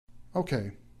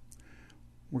Okay,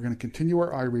 we're going to continue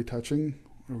our eye retouching.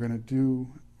 We're going to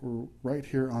do right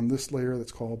here on this layer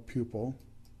that's called pupil.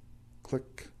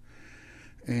 Click.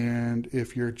 And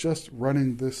if you're just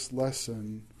running this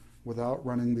lesson without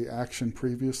running the action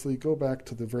previously, go back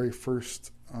to the very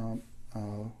first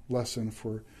lesson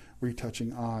for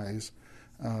retouching eyes,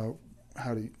 so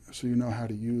you know how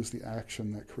to use the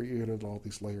action that created all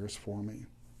these layers for me.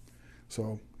 So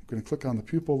I'm going to click on the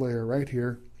pupil layer right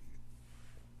here.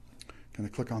 Going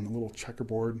to click on the little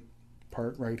checkerboard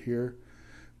part right here.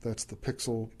 That's the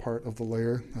pixel part of the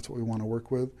layer. That's what we want to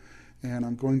work with. And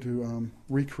I'm going to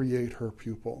recreate her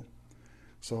pupil.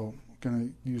 So I'm going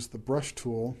to use the brush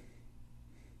tool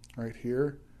right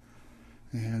here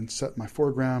and set my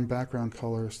foreground background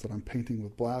colors that I'm painting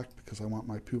with black because I want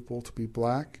my pupil to be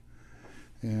black.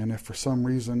 And if for some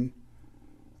reason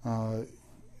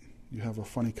you have a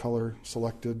funny color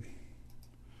selected,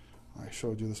 I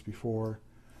showed you this before,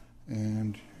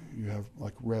 and you have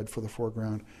like red for the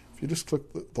foreground, if you just click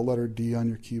the letter D on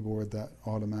your keyboard, that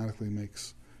automatically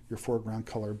makes your foreground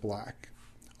color black.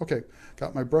 Okay,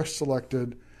 got my brush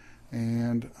selected,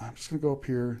 and I'm just going to go up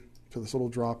here to this little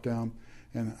drop down,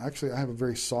 and actually I have a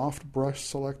very soft brush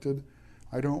selected.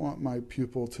 I don't want my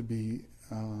pupil to be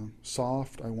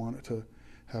soft. I want it to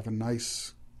have a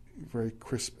nice, very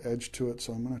crisp edge to it,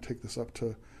 so I'm going to take this up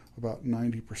to about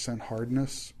 90%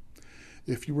 hardness.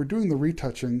 If you were doing the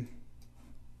retouching,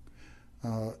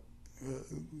 along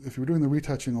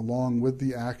with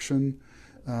the action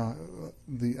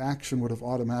would have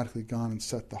automatically gone and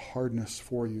set the hardness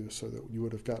for you so that you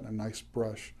would have gotten a nice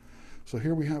brush. So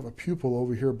here we have a pupil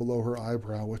over here below her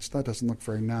eyebrow, which that doesn't look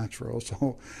very natural,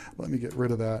 so let me get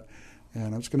rid of that.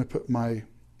 And I'm just going to put my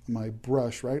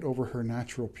brush right over her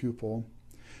natural pupil,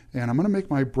 and I'm going to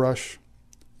make my brush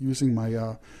using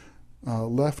my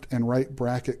left and right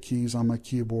bracket keys on my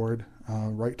keyboard,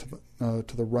 right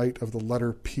to the right of the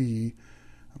letter P.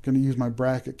 I'm going to use my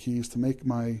bracket keys to make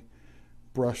my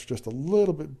brush just a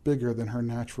little bit bigger than her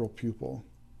natural pupil,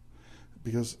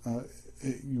 because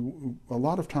a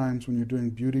lot of times when you're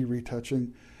doing beauty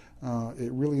retouching,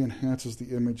 it really enhances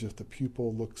the image if the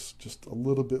pupil looks just a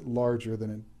little bit larger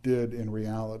than it did in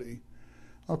reality.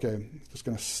 Okay, just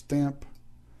going to stamp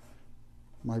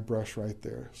my brush right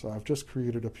there. So I've just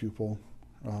created a pupil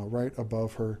right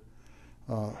above her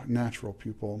natural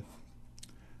pupil,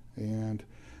 and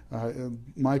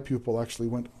my pupil actually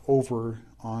went over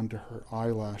onto her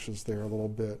eyelashes there a little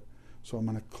bit. So I'm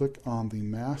going to click on the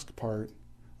mask part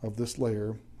of this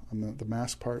layer, the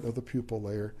mask part of the pupil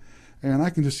layer, and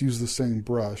I can just use the same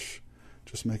brush,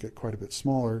 just make it quite a bit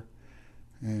smaller,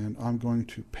 and I'm going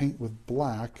to paint with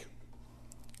black,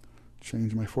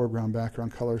 change my foreground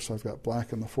background color so I've got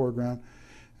black in the foreground,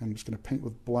 and I'm just going to paint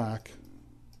with black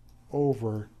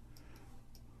over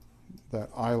that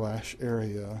eyelash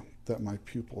area that my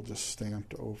pupil just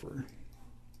stamped over.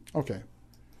 Okay,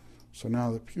 so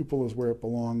now the pupil is where it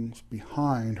belongs,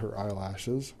 behind her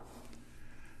eyelashes.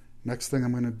 Next thing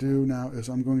I'm going to do now is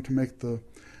I'm going to make the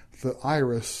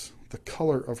iris, the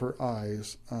color of her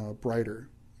eyes, brighter.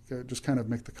 Okay, just kind of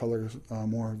make the colors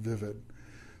more vivid.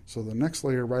 So the next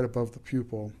layer right above the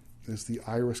pupil is the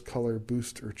iris color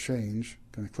boost or change.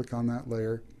 I'm going to click on that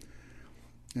layer,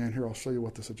 and here I'll show you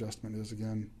what this adjustment is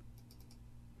again.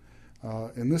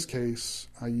 In this case,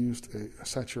 I used a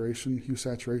hue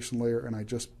saturation layer, and I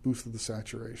just boosted the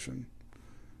saturation.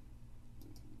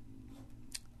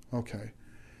 Okay,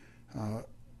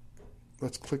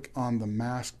 let's click on the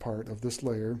mask part of this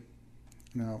layer.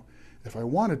 Now, if I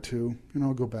wanted to,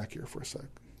 I'll go back here for a sec.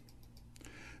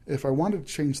 If I wanted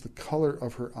to change the color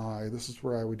of her eye, this is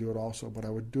where I would do it also, but I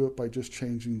would do it by just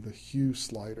changing the hue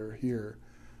slider here.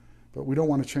 But we don't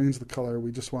want to change the color,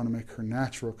 we just want to make her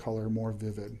natural color more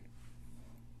vivid.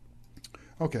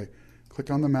 Okay, click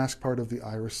on the mask part of the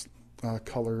iris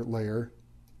color layer,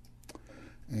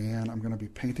 and I'm going to be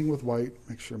painting with white.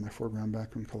 Make sure my foreground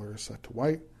background color is set to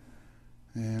white,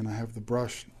 and I have the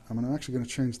brush. I'm actually going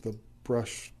to change the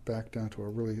brush back down to a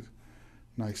really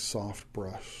nice soft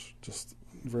brush, just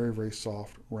very, very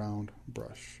soft round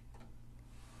brush.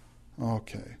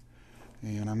 Okay,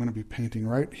 and I'm going to be painting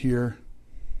right here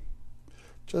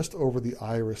just over the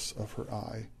iris of her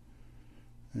eye.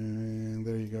 And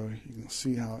there you go. You can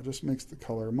see how it just makes the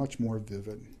color much more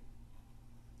vivid.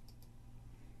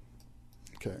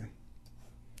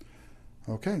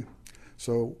 Okay,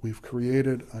 so we've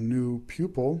created a new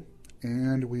pupil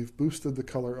and we've boosted the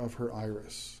color of her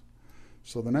iris.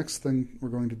 So the next thing we're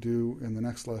going to do in the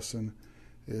next lesson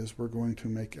is we're going to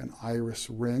make an iris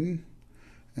ring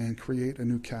and create a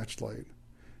new catch light.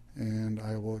 And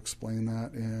I will explain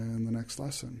that in the next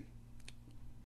lesson.